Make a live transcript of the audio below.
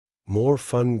more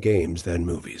fun games than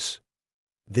movies.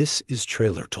 This is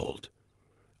Trailer Told,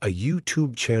 a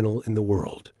YouTube channel in the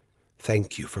world.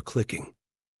 Thank you for clicking.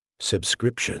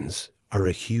 Subscriptions are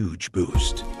a huge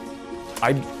boost.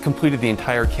 I completed the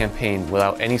entire campaign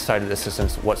without any sighted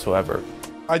assistance whatsoever.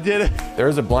 I did it. There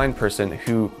is a blind person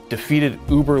who defeated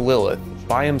Uber Lilith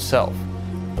by himself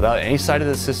without any sighted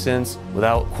assistance,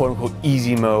 without quote-unquote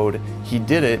easy mode. He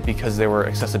did it because there were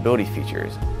accessibility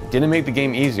features. Didn't make the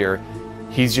game easier.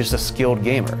 He's just a skilled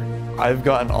gamer. I've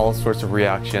gotten all sorts of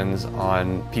reactions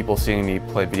on people seeing me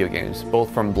play video games,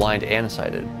 both from blind and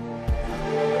sighted.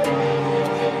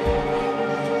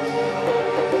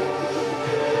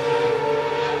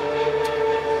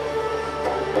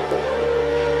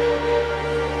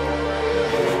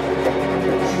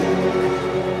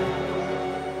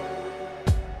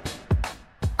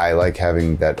 I like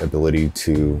having that ability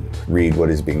to read what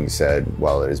is being said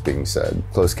while it is being said.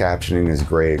 Closed captioning is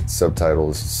great,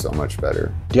 subtitles so much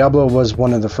better. Diablo was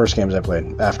one of the first games I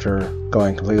played. After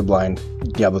going completely blind,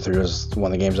 Diablo 3 was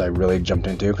one of the games I really jumped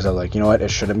into because I was like, you know what,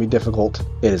 it shouldn't be difficult.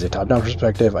 It is a top-down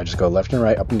perspective. I just go left and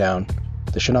right, up and down.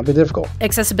 This should not be difficult.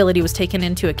 Accessibility was taken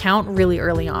into account really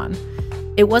early on.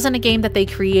 It wasn't a game that they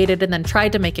created and then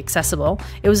tried to make accessible.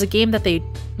 It was a game that they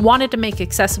wanted to make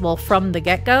accessible from the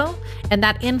get-go, and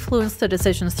that influenced the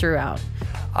decisions throughout.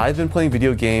 I've been playing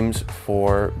video games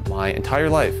for my entire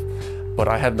life, but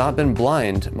I have not been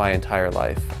blind my entire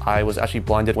life. I was actually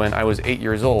blinded when I was 8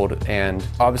 years old, and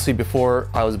obviously before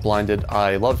I was blinded,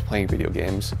 I loved playing video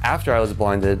games. After I was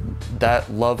blinded, that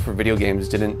love for video games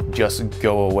didn't just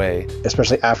go away.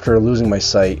 Especially after losing my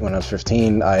sight when I was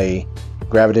 15, I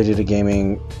gravitated to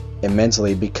gaming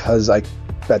immensely because at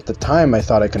the time I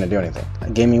thought I couldn't do anything.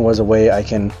 Gaming was a way I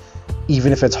can,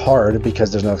 even if it's hard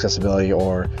because there's no accessibility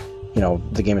or, you know,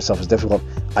 the game itself is difficult,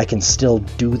 I can still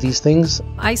do these things.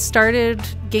 I started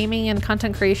gaming and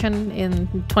content creation in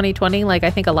 2020, like I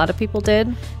think a lot of people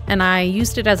did, and I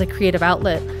used it as a creative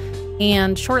outlet.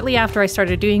 And shortly after I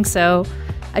started doing so,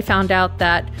 I found out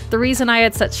that the reason I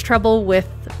had such trouble with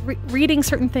reading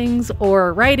certain things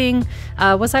or writing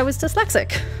was I was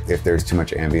dyslexic. If there's too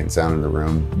much ambient sound in the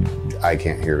room, I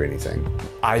can't hear anything.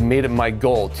 I made it my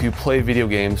goal to play video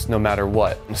games no matter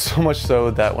what. So much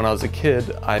so that when I was a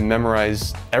kid, I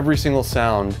memorized every single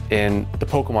sound in the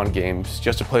Pokemon games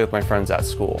just to play with my friends at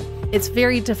school. It's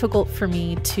very difficult for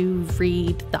me to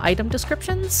read the item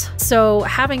descriptions. So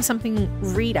having something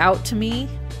read out to me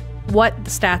what the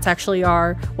stats actually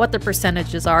are, what the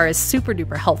percentages are, is super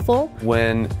duper helpful.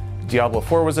 When Diablo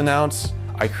 4 was announced,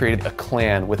 I created a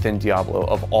clan within Diablo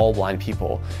of all blind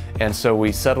people. And so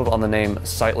we settled on the name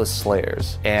Sightless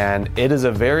Slayers. And it is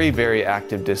a very, very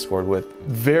active Discord with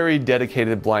very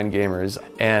dedicated blind gamers.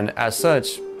 And as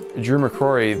such, Drew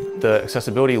McCrory, the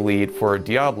accessibility lead for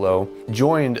Diablo,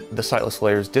 joined the Sightless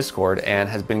Slayers Discord and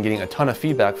has been getting a ton of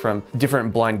feedback from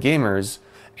different blind gamers.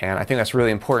 And I think that's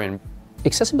really important.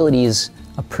 Accessibility is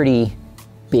a pretty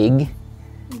big,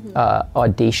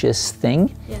 audacious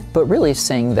thing, but really it's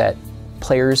saying that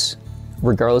players,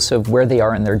 regardless of where they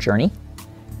are in their journey,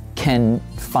 can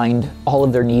find all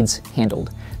of their needs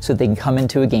handled so they can come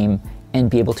into a game and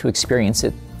be able to experience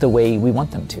it the way we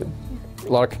want them to.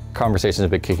 A lot of conversations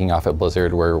have been kicking off at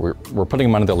Blizzard where we're putting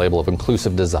them under the label of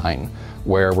inclusive design,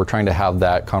 where we're trying to have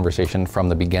that conversation from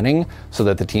the beginning so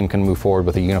that the team can move forward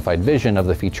with a unified vision of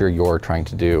the feature you're trying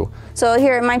to do. So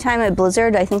here at my time at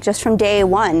Blizzard, I think just from day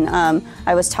one,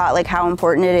 I was taught like how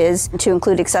important it is to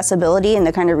include accessibility in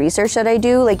the kind of research that I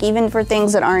do, like even for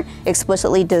things that aren't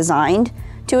explicitly designed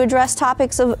to address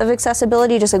topics of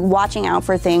accessibility, just like watching out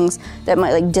for things that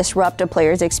might like disrupt a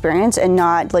player's experience and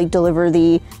not like deliver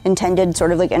the intended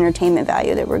sort of like entertainment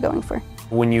value that we're going for.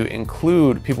 When you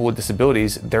include people with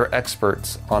disabilities, they're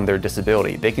experts on their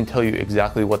disability. They can tell you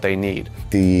exactly what they need.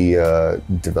 The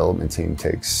development team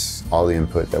takes all the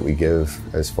input that we give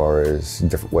as far as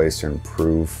different ways to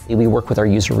improve. We work with our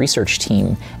user research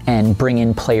team and bring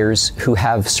in players who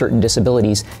have certain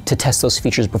disabilities to test those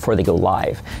features before they go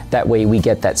live. That way we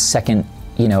get that second,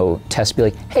 test, be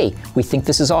like, hey, we think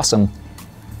this is awesome.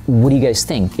 What do you guys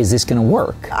think? Is this gonna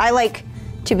work? I like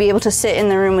to be able to sit in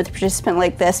the room with a participant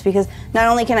like this because not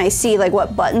only can I see like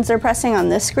what buttons they're pressing on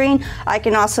this screen, I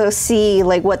can also see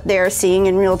like what they're seeing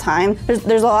in real time.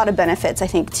 There's a lot of benefits, I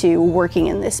think, to working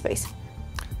in this space.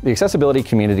 The accessibility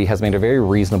community has made a very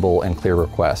reasonable and clear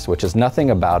request, which is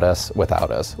nothing about us without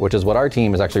us, which is what our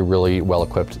team is actually really well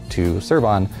equipped to serve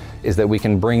on, is that we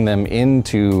can bring them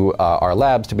into our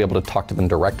labs to be able to talk to them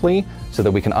directly so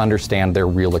that we can understand their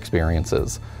real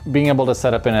experiences. Being able to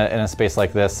set up in a space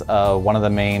like this, one of the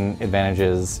main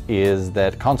advantages is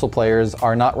that console players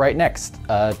are not right next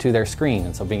to their screen,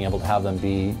 and so being able to have them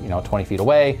be 20 feet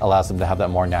away allows them to have that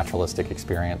more naturalistic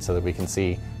experience so that we can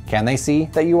see, can they see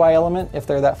that UI element if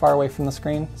they're that far away from the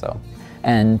screen?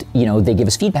 And they give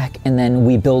us feedback, and then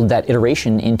we build that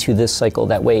iteration into this cycle.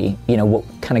 That way, what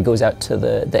kind of goes out to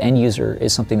the end user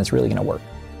is something that's really going to work.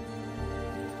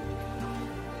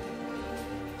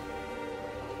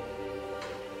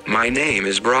 My name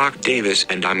is Brock Davis,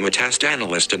 and I'm a test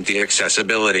analyst and the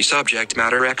accessibility subject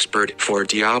matter expert for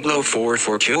Diablo 4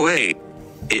 for QA.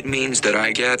 It means that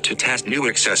I get to test new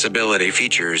accessibility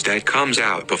features that comes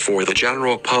out before the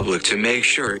general public to make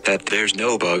sure that there's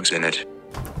no bugs in it.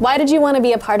 Why did you want to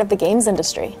be a part of the games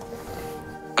industry?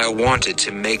 I wanted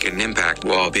to make an impact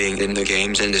while being in the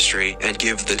games industry and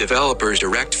give the developers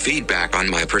direct feedback on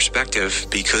my perspective,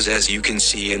 because as you can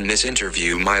see in this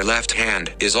interview, my left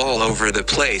hand is all over the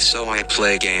place, so I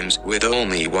play games with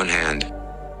only one hand.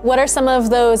 What are some of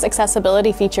those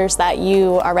accessibility features that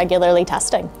you are regularly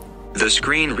testing? The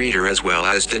screen reader, as well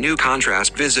as the new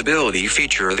contrast visibility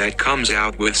feature that comes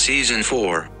out with Season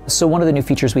 4. So one of the new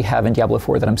features we have in Diablo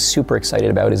 4 that I'm super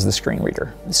excited about is the screen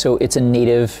reader. So it's a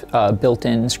native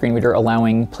built-in screen reader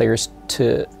allowing players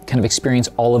to kind of experience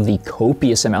all of the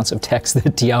copious amounts of text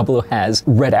that Diablo has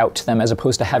read out to them as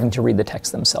opposed to having to read the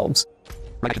text themselves.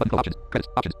 A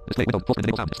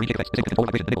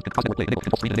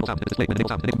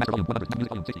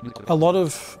lot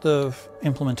of the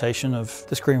implementation of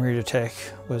the screen reader tech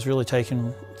was really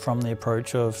taken from the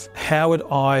approach of how would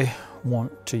I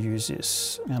want to use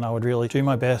this, and I would really do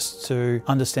my best to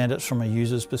understand it from a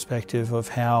user's perspective of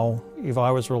how, if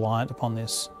I was reliant upon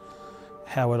this,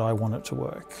 how would I want it to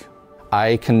work.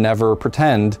 I can never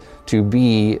pretend to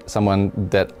be someone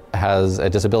that has a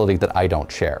disability that I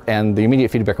don't share. And the immediate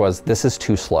feedback was, this is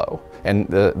too slow. And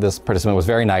this participant was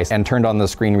very nice and turned on the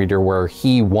screen reader where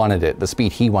he wanted it, the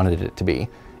speed he wanted it to be.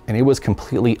 And it was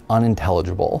completely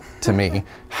unintelligible to me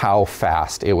how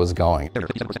fast it was going.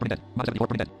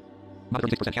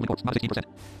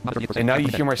 And now you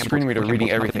hear my screen reader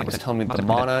reading everything. It's telling me the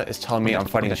mana, it's telling me I'm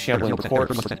fighting a shambling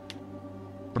corpse.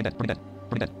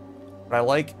 But I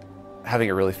like having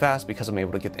it really fast because I'm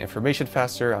able to get the information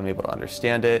faster, I'm able to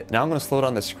understand it. Now I'm going to slow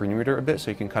down the screen reader a bit so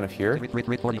you can kind of hear.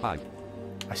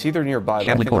 I see they're nearby,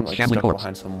 but I think I'm like stuck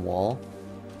behind some wall.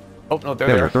 Oh, no, they're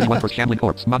there. 31% shambling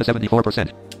corpse, mana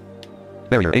 74%.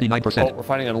 Barrier 89%. Oh, we're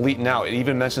finding an elite now. It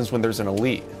even mentions when there's an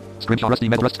elite. Scrimshaw rusty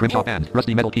metal scrimshaw band,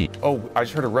 rusty metal key. Oh, I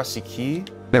just heard a rusty key.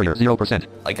 Barrier 0%.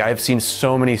 Like, I've seen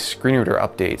so many screen reader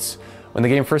updates. When the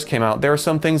game first came out, there were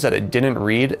some things that it didn't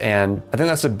read, and I think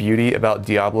that's the beauty about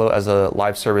Diablo as a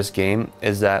live service game,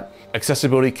 is that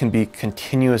accessibility can be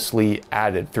continuously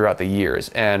added throughout the years.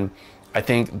 And I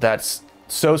think that's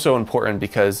so important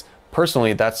because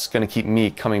personally, that's going to keep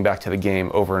me coming back to the game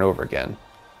over and over again.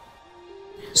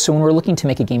 So when we're looking to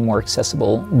make a game more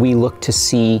accessible, we look to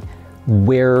see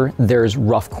where there's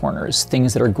rough corners,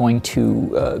 things that are going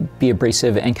to be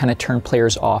abrasive and kind of turn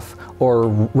players off or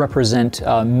represent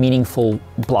meaningful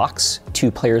blocks to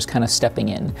players kind of stepping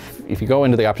in. If you go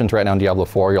into the options right now in Diablo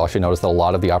 4, you'll actually notice that a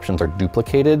lot of the options are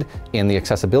duplicated in the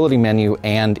accessibility menu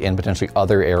and in potentially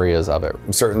other areas of it.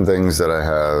 Certain things that I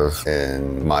have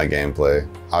in my gameplay,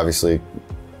 obviously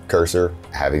cursor,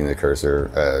 having the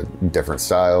cursor a different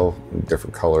style,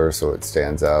 different color so it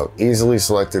stands out. Easily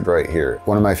selected right here.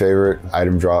 One of my favorite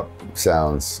item drop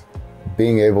sounds.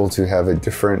 Being able to have a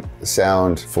different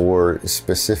sound for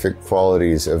specific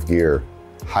qualities of gear.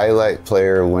 Highlight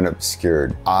player when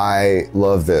obscured. I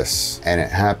love this, and it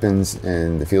happens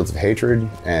in the Fields of Hatred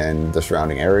and the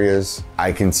surrounding areas.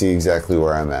 I can see exactly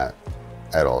where I'm at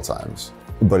all times.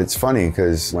 But it's funny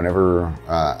because whenever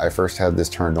I first had this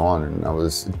turned on and I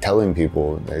was telling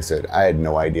people, they said, I had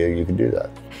no idea you could do that.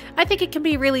 I think it can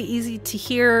be really easy to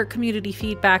hear community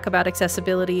feedback about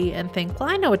accessibility and think, well,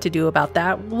 I know what to do about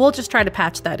that. We'll just try to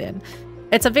patch that in.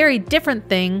 It's a very different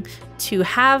thing to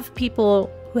have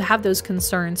people who have those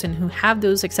concerns and who have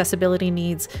those accessibility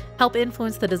needs help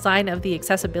influence the design of the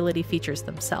accessibility features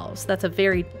themselves. That's a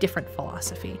very different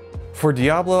philosophy. For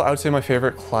Diablo, I would say my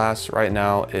favorite class right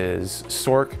now is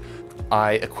Sork.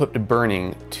 I equipped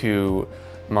burning to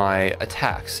my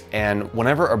attacks, and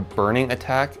whenever a burning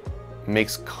attack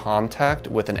makes contact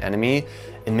with an enemy,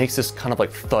 it makes this kind of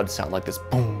like thud sound, like this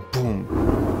boom, boom.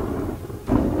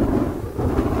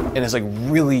 and it's like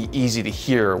really easy to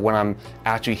hear when I'm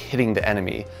actually hitting the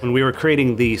enemy. When we were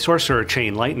creating the sorcerer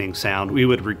chain lightning sound, we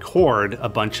would record a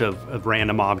bunch of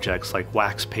random objects like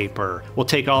wax paper. We'll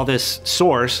take all this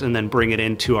source and then bring it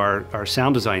into our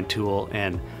sound design tool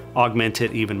and augment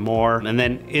it even more. And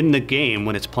then in the game,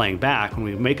 when it's playing back, when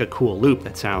we make a cool loop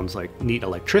that sounds like neat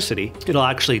electricity, it'll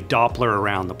actually Doppler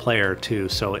around the player too,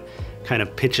 so it kind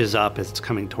of pitches up as it's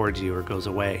coming towards you or goes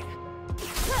away.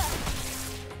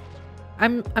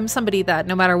 I'm somebody that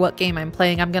no matter what game I'm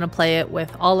playing, I'm going to play it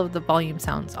with all of the volume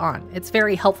sounds on. It's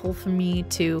very helpful for me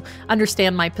to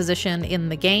understand my position in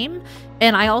the game,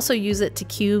 and I also use it to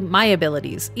cue my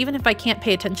abilities. Even if I can't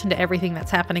pay attention to everything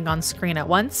that's happening on screen at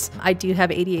once, I do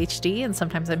have ADHD, and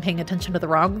sometimes I'm paying attention to the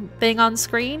wrong thing on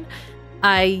screen.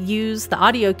 I use the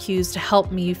audio cues to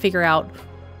help me figure out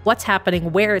what's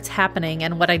happening, where it's happening,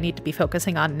 and what I need to be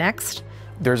focusing on next.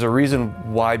 There's a reason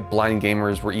why blind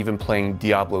gamers were even playing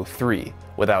Diablo 3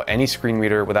 without any screen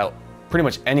reader, without pretty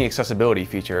much any accessibility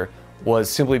feature, was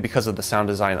simply because of the sound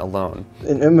design alone.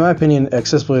 In my opinion,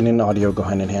 accessibility and audio go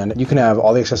hand in hand. You can have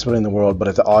all the accessibility in the world, but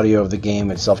if the audio of the game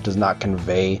itself does not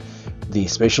convey the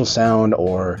spatial sound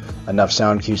or enough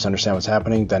sound cues to understand what's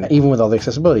happening, then even with all the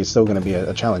accessibility, it's still going to be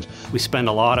a challenge. We spend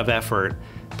a lot of effort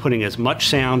putting as much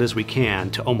sound as we can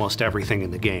to almost everything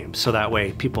in the game, so that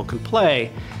way people can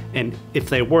play, and if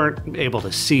they weren't able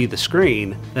to see the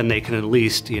screen, then they can at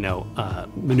least,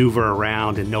 maneuver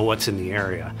around and know what's in the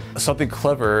area. Something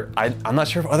clever, I'm not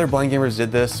sure if other blind gamers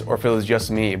did this or if it was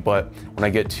just me, but when I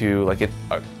get to like an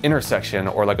intersection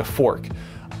or like a fork,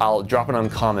 I'll drop an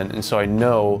uncommon, and so I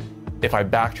know if I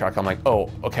backtrack, I'm like, oh,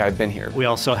 okay, I've been here. We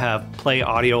also have play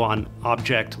audio on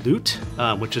object loot,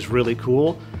 which is really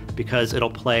cool because it'll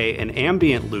play an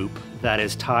ambient loop that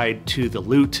is tied to the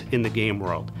loot in the game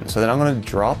world. So then I'm gonna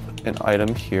drop an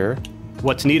item here.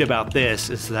 What's neat about this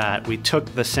is that we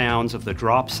took the sounds of the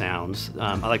drop sounds,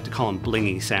 I like to call them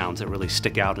blingy sounds that really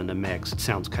stick out in the mix. It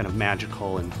sounds kind of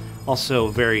magical and also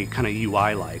very kind of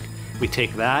UI-like. We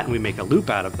take that and we make a loop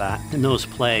out of that, and those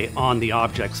play on the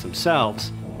objects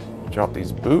themselves. Drop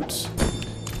these boots.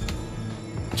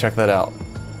 Check that out.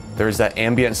 There's that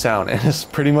ambient sound, and it's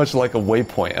pretty much like a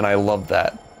waypoint, and I love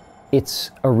that. It's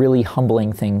a really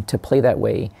humbling thing to play that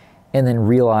way and then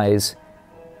realize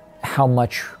how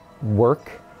much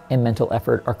work and mental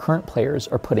effort our current players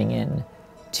are putting in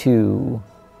to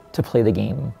play the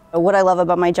game. What I love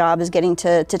about my job is getting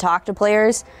to talk to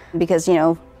players because,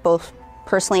 both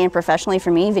personally and professionally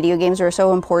for me, video games are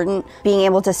so important. Being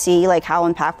able to see like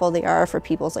how impactful they are for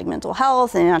people's like mental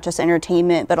health and not just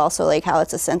entertainment, but also like how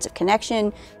it's a sense of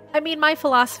connection. I mean, my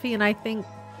philosophy, and I think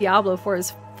Diablo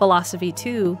 4's philosophy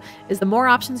too, is the more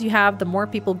options you have, the more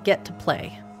people get to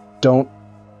play. Don't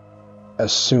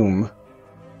assume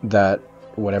that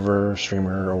whatever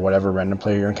streamer or whatever random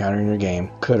player you're encountering in your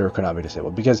game could or could not be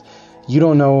disabled, because you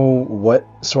don't know what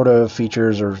sort of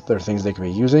features or things they could be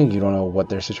using. You don't know what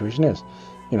their situation is.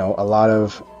 A lot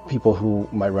of people who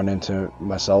might run into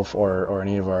myself or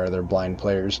any of our other blind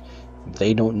players,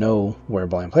 they don't know we're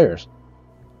blind players.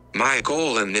 My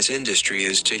goal in this industry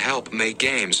is to help make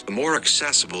games more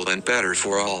accessible and better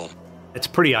for all. It's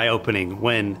pretty eye-opening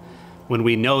when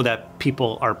we know that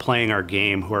people are playing our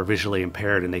game who are visually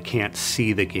impaired and they can't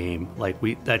see the game.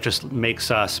 That just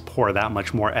makes us pour that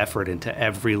much more effort into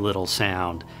every little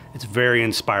sound. It's very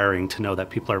inspiring to know that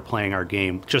people are playing our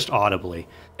game just audibly.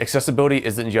 Accessibility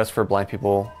isn't just for blind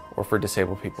people or for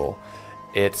disabled people.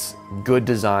 It's good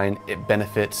design, it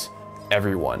benefits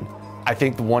everyone. I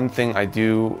think the one thing I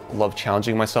do love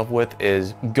challenging myself with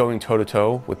is going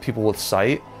toe-to-toe with people with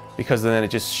sight, because then it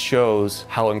just shows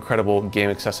how incredible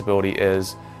game accessibility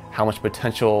is, how much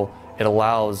potential it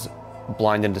allows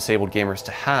blind and disabled gamers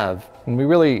to have. And we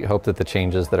really hope that the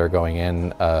changes that are going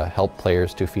in help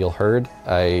players to feel heard.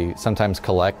 I sometimes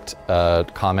collect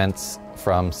comments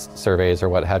from surveys or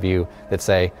what have you that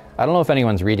say, I don't know if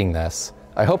anyone's reading this.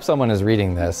 I hope someone is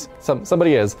reading this.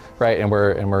 Somebody is, right? And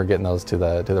we're getting those to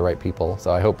the right people.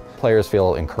 So I hope players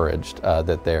feel encouraged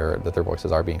that their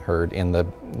voices are being heard in the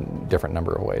different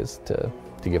number of ways to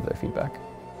give their feedback.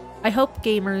 I hope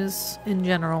gamers in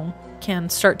general can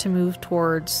start to move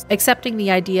towards accepting the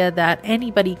idea that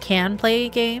anybody can play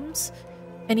games,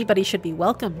 anybody should be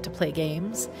welcome to play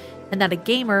games, and that a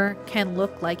gamer can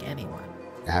look like anyone.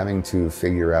 Having to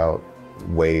figure out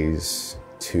ways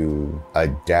to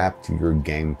adapt your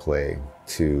gameplay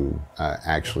to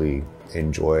actually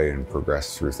enjoy and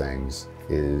progress through things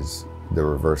is the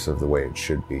reverse of the way it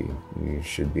should be. You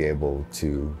should be able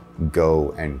to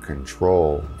go and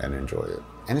control and enjoy it.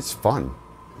 And it's fun.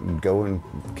 Go and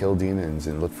kill demons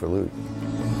and look for loot.